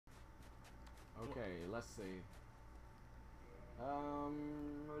Okay, let's see.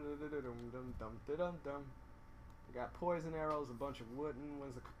 We got poison arrows, a bunch of wooden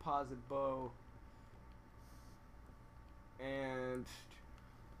ones, a composite bow, and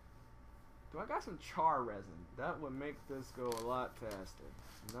do I got some char resin? That would make this go a lot faster.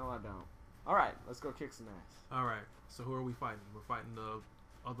 No, I don't. All right, let's go kick some ass. All right. So who are we fighting? We're fighting the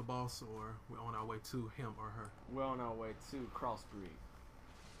other boss, or we're on our way to him or her? We're on our way to crossbreed.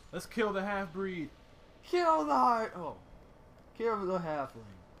 Let's kill the half breed. Kill the kill the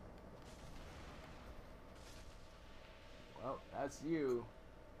halfling. Well, that's you.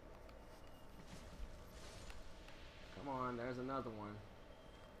 Come on, there's another one.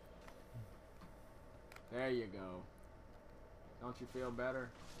 There you go. Don't you feel better?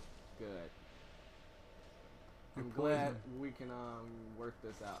 Good. I'm glad we can work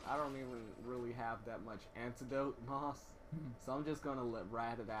this out. I don't even really have that much antidote moss, so I'm just gonna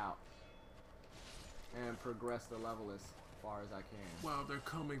rat it out and progress the level as far as I can. Wow, they're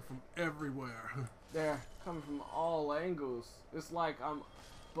coming from everywhere. They're coming from all angles. It's like I'm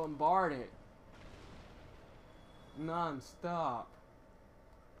bombarded non-stop.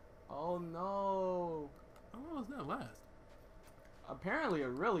 Oh no. How long does that last? Apparently a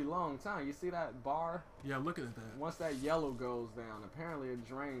really long time. You see that bar? Yeah, I'm looking at that. Once that yellow goes down, apparently it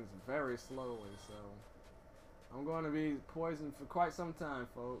drains very slowly, so I'm going to be poisoned for quite some time,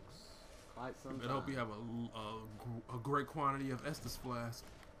 folks. Quite some time. I hope you have a great quantity of Estus Flask.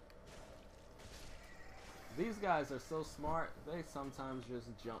 These guys are so smart, they sometimes just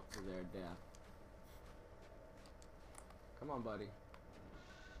jump to their death. Come on, buddy.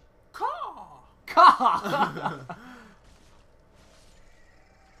 Caw! Caw!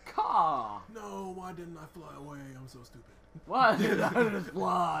 Caw! No, why didn't I fly away? I'm so stupid. Why did I just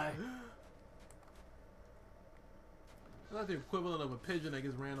fly? That's like the equivalent of a pigeon that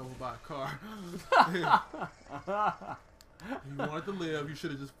gets ran over by a car. You wanted to live, you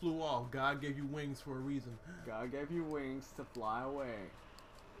should have just flew off. God gave you wings for a reason. God gave you wings to fly away.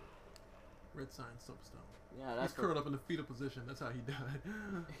 Red sign, soapstone. Yeah, that's He's curled up in the fetal position. That's how he died.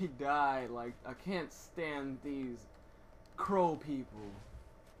 He died. Like, I can't stand these crow people.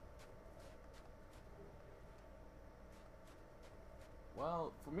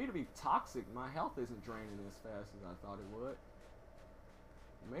 Well, for me to be toxic, my health isn't draining as fast as I thought it would.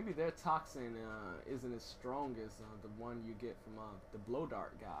 Maybe their toxin isn't as strong as the one you get from the blow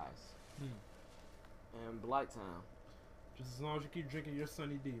dart guys and Blighttown. Just as long as you keep drinking your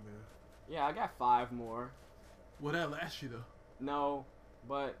Sunny D, man. Yeah, I got 5 more. Will that last you, though? No,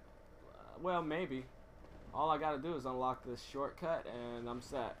 but, well, maybe. All I gotta do is unlock this shortcut and I'm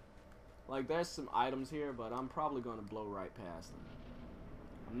set. Like, there's some items here, but I'm probably gonna blow right past them.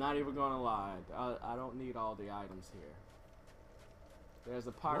 I'm not even gonna lie. I don't need all the items here. There's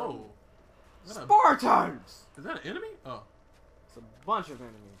a pirate. Whoa. Spartans! Is that an enemy? Oh. It's a bunch of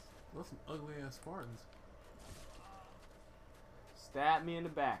enemies. Those some ugly ass Spartans. Stab me in the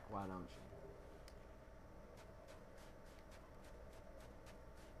back, why don't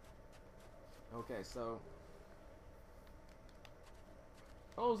you? Okay, so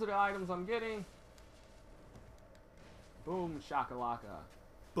those are the items I'm getting. Boom, shakalaka.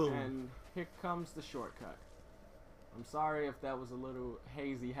 Boom. And here comes the shortcut. I'm sorry if that was a little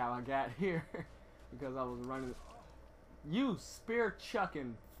hazy how I got here because I was running. You spear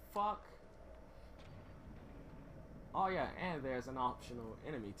chucking fuck. Oh yeah, and there's an optional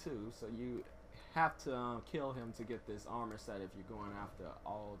enemy too, so you have to kill him to get this armor set. If you're going after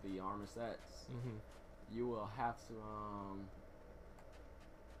all the armor sets, you will have to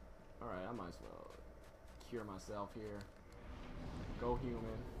alright, I might as well cure myself here. Go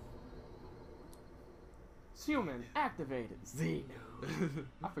human. It's human activated. Z.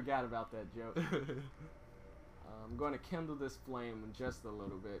 I forgot about that joke. I'm going to kindle this flame in just a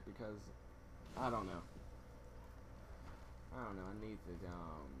little bit because I don't know. I need the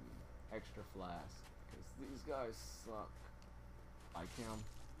extra flask because these guys suck. Like him.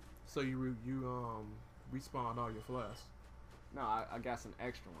 So you respawned all your flasks? No, I got some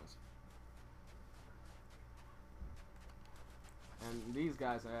extra ones. And these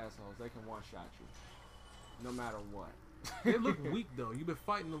guys are assholes. They can one-shot you. No matter what. They look weak though. You've been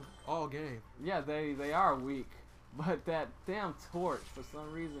fighting them all game. Yeah, they are weak. But that damn torch for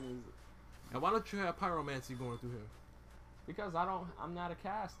some reason is... And why don't you have pyromancy going through here? Because I'm not a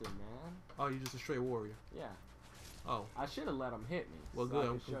caster, man. Oh, you're just a straight warrior. Yeah. Oh. I should have let him hit me. Well, so good. I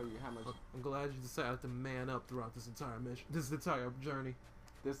can show you how much... I'm glad you decided to man up throughout this entire mission. This entire journey.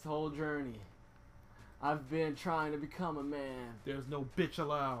 This whole journey. I've been trying to become a man. There's no bitch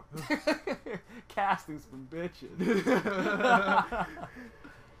allowed. Castings from bitches.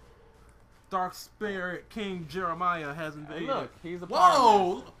 Dark Spirit King Jeremiah has invaded. Look, he's a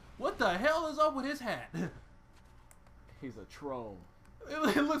Whoa! What the hell is up with his hat? He's a troll.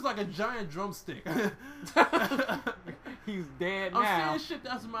 It looks like a giant drumstick. He's dead I'm now. saying shit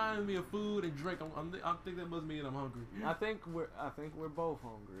that's reminding me of food and drink. I think that must mean I'm hungry. I think we're both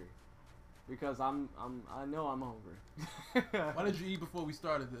hungry, because I know I'm hungry. Why did you eat before we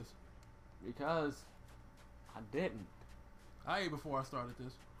started this? Because I didn't. I ate before I started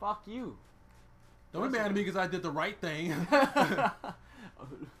this. Fuck you. Don't be mad at me because I did the right thing.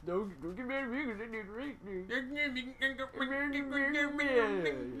 Don't get mad at me because I did the right thing.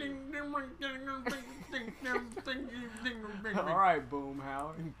 Alright,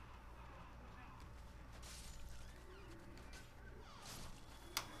 Boomhauer.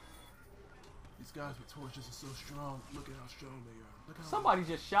 These guys with torches are so strong. Look at how strong they are. Look how Somebody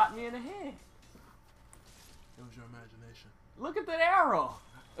just shot me in the head. It was your imagination. Look at that arrow.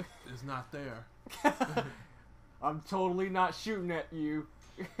 It's not there. I'm totally not shooting at you.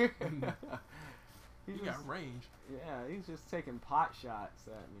 He got range. Yeah, he's just taking pot shots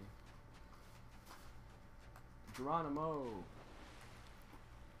at me. Geronimo.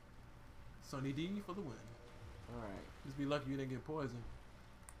 Sunny D for the win. Alright. Just be lucky you didn't get poisoned.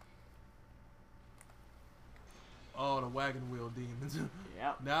 Oh, the wagon wheel demons.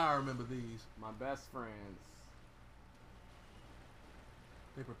 Yep. Now I remember these. My best friends.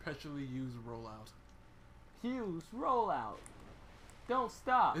 They perpetually use rollout. Hughes, roll out. Don't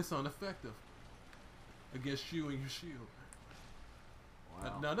stop. It's ineffective against you and your shield.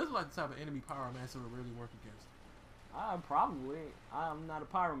 Wow. Now this is like the type of enemy pyromancer would really work against. I'm not a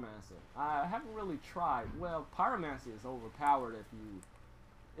pyromancer. I haven't really tried. Well, pyromancy is overpowered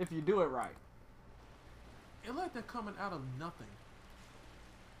if you do it right. It's like they're coming out of nothing.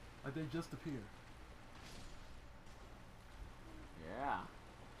 Like they just appear. Yeah.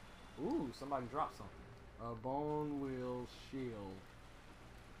 Ooh, somebody dropped something. A bone wheel shield.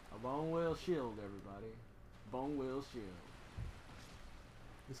 A bone wheel shield, everybody. Bone wheel shield.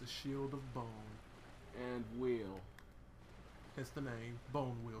 It's a shield of bone. And wheel. Hence the name,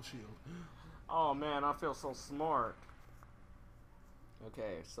 Bone Wheel Shield. Oh man, I feel so smart.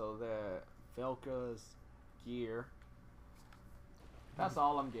 Okay, so the Velka's gear. That's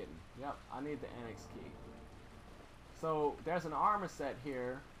all I'm getting. Yep, I need the annex key. So there's an armor set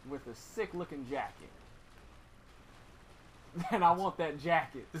here with a sick looking jacket. And I want that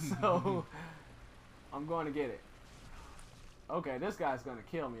jacket, so I'm going to get it. Okay, this guy's going to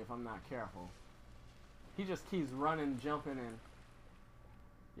kill me if I'm not careful. He just keeps running, jumping, and...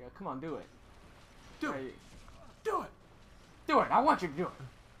 Yeah, come on, do it. Do it! Do it! Do it! I want you to do it!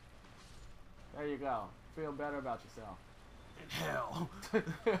 There you go. Feel better about yourself. In hell.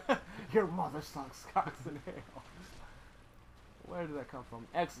 Your mother sucks cocks in hell. Where did that come from?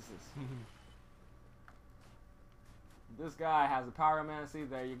 Exorcist. This guy has a pyromancy.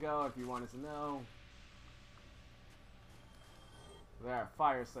 There you go, if you wanted to know. There,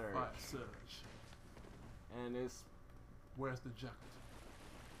 fire surge. Fire surge. And it's Where's the jacket?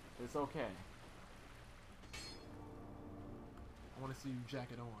 It's okay. I want to see you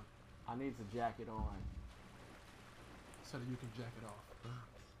jacket on. I need to jacket on. So that you can jack it off.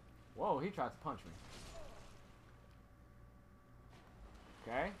 Whoa, he tried to punch me.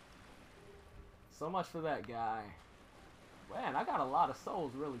 Okay. So much for that guy. Man, I got a lot of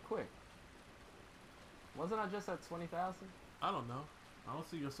souls really quick. Wasn't I just at 20,000? I don't know. I don't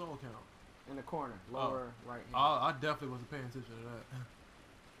see your soul count. In the corner, lower right hand. I definitely wasn't paying attention to that.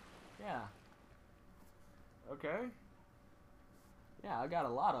 Yeah. Okay. Yeah, I got a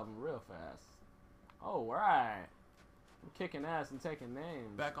lot of them real fast. Oh, right. I'm kicking ass and taking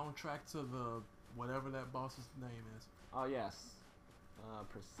names. Back on track to the whatever that boss's name is. Oh yes,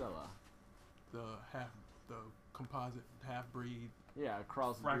 Priscilla. The composite half-breed. Yeah,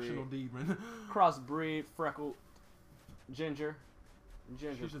 crossbreed. Fractional demon. Crossbreed, freckled, ginger.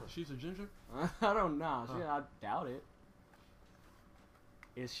 She's a ginger? I don't know. I doubt it.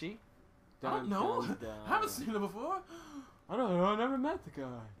 Is she? I don't know. I haven't seen her before. I don't know. I never met the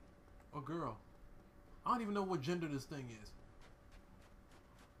guy. Or girl. I don't even know what gender this thing is.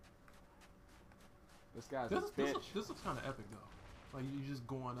 This guy's a bitch. This looks kind of epic though. Like you just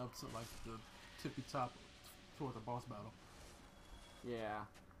going up to like the tippy top toward the boss battle. Yeah.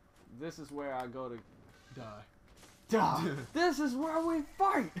 This is where I go to die. This is where we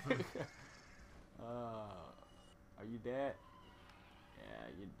fight. Are you dead? Yeah,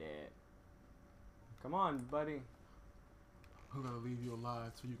 you're dead. Come on, buddy. I'm gonna leave you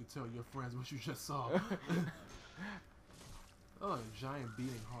alive so you can tell your friends what you just saw. Oh, a giant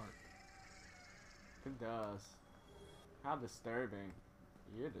beating heart. It does. How disturbing.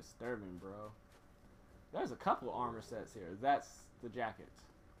 You're disturbing, bro. There's a couple armor sets here. That's the jackets.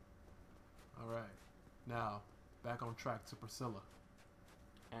 Alright. Now, back on track to Priscilla.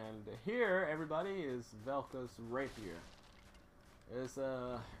 And here, everybody, is Velka's rapier. It's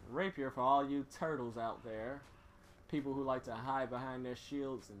a rapier for all you turtles out there. People who like to hide behind their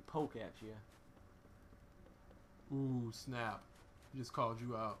shields and poke at you. Ooh, snap. Just called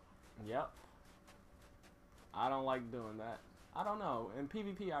you out. Yep. I don't like doing that. I don't know. In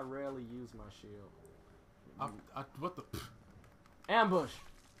PvP, I rarely use my shield. What the? Ambush!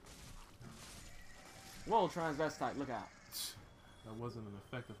 Whoa, transvestite, look out. That wasn't an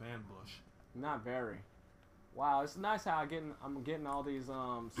effective ambush. Not very. Wow, it's nice how I'm getting all these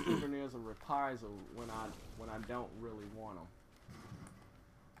souvenirs of reprisal when I don't really want them.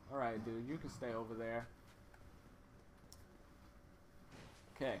 All right, dude, you can stay over there.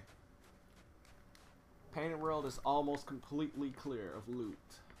 Okay. Painted world is almost completely clear of loot.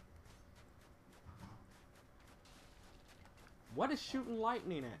 What is shooting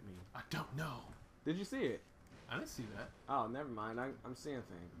lightning at me? I don't know. Did you see it? I didn't see that. Oh, never mind. I'm seeing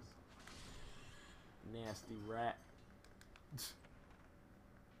things. Nasty rat.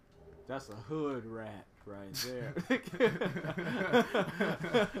 That's a hood rat right there.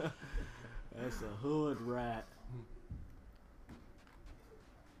 That's a hood rat.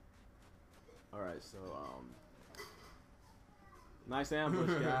 Alright, so, nice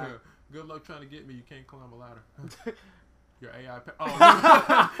ambush, guy. Good luck trying to get me. You can't climb a ladder. Your AI...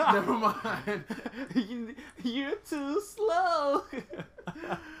 Oh, never mind. You're too slow.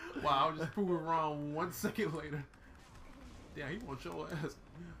 Wow, I was just proving wrong 1 second later. Damn, he won't show ass.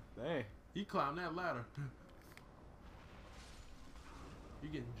 Hey. He climbed that ladder. You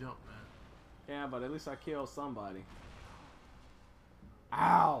getting jumped, man. Yeah, but at least I killed somebody.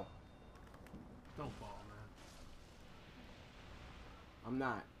 Ow! Don't fall, man. I'm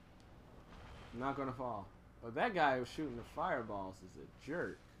not. I'm not gonna fall. But that guy who's shooting the fireballs is a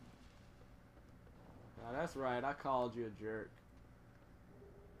jerk. Now that's right, I called you a jerk.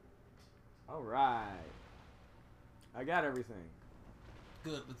 Alright. I got everything.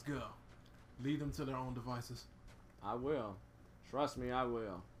 Good, let's go. Lead them to their own devices. I will. Trust me, I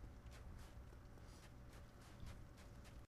will.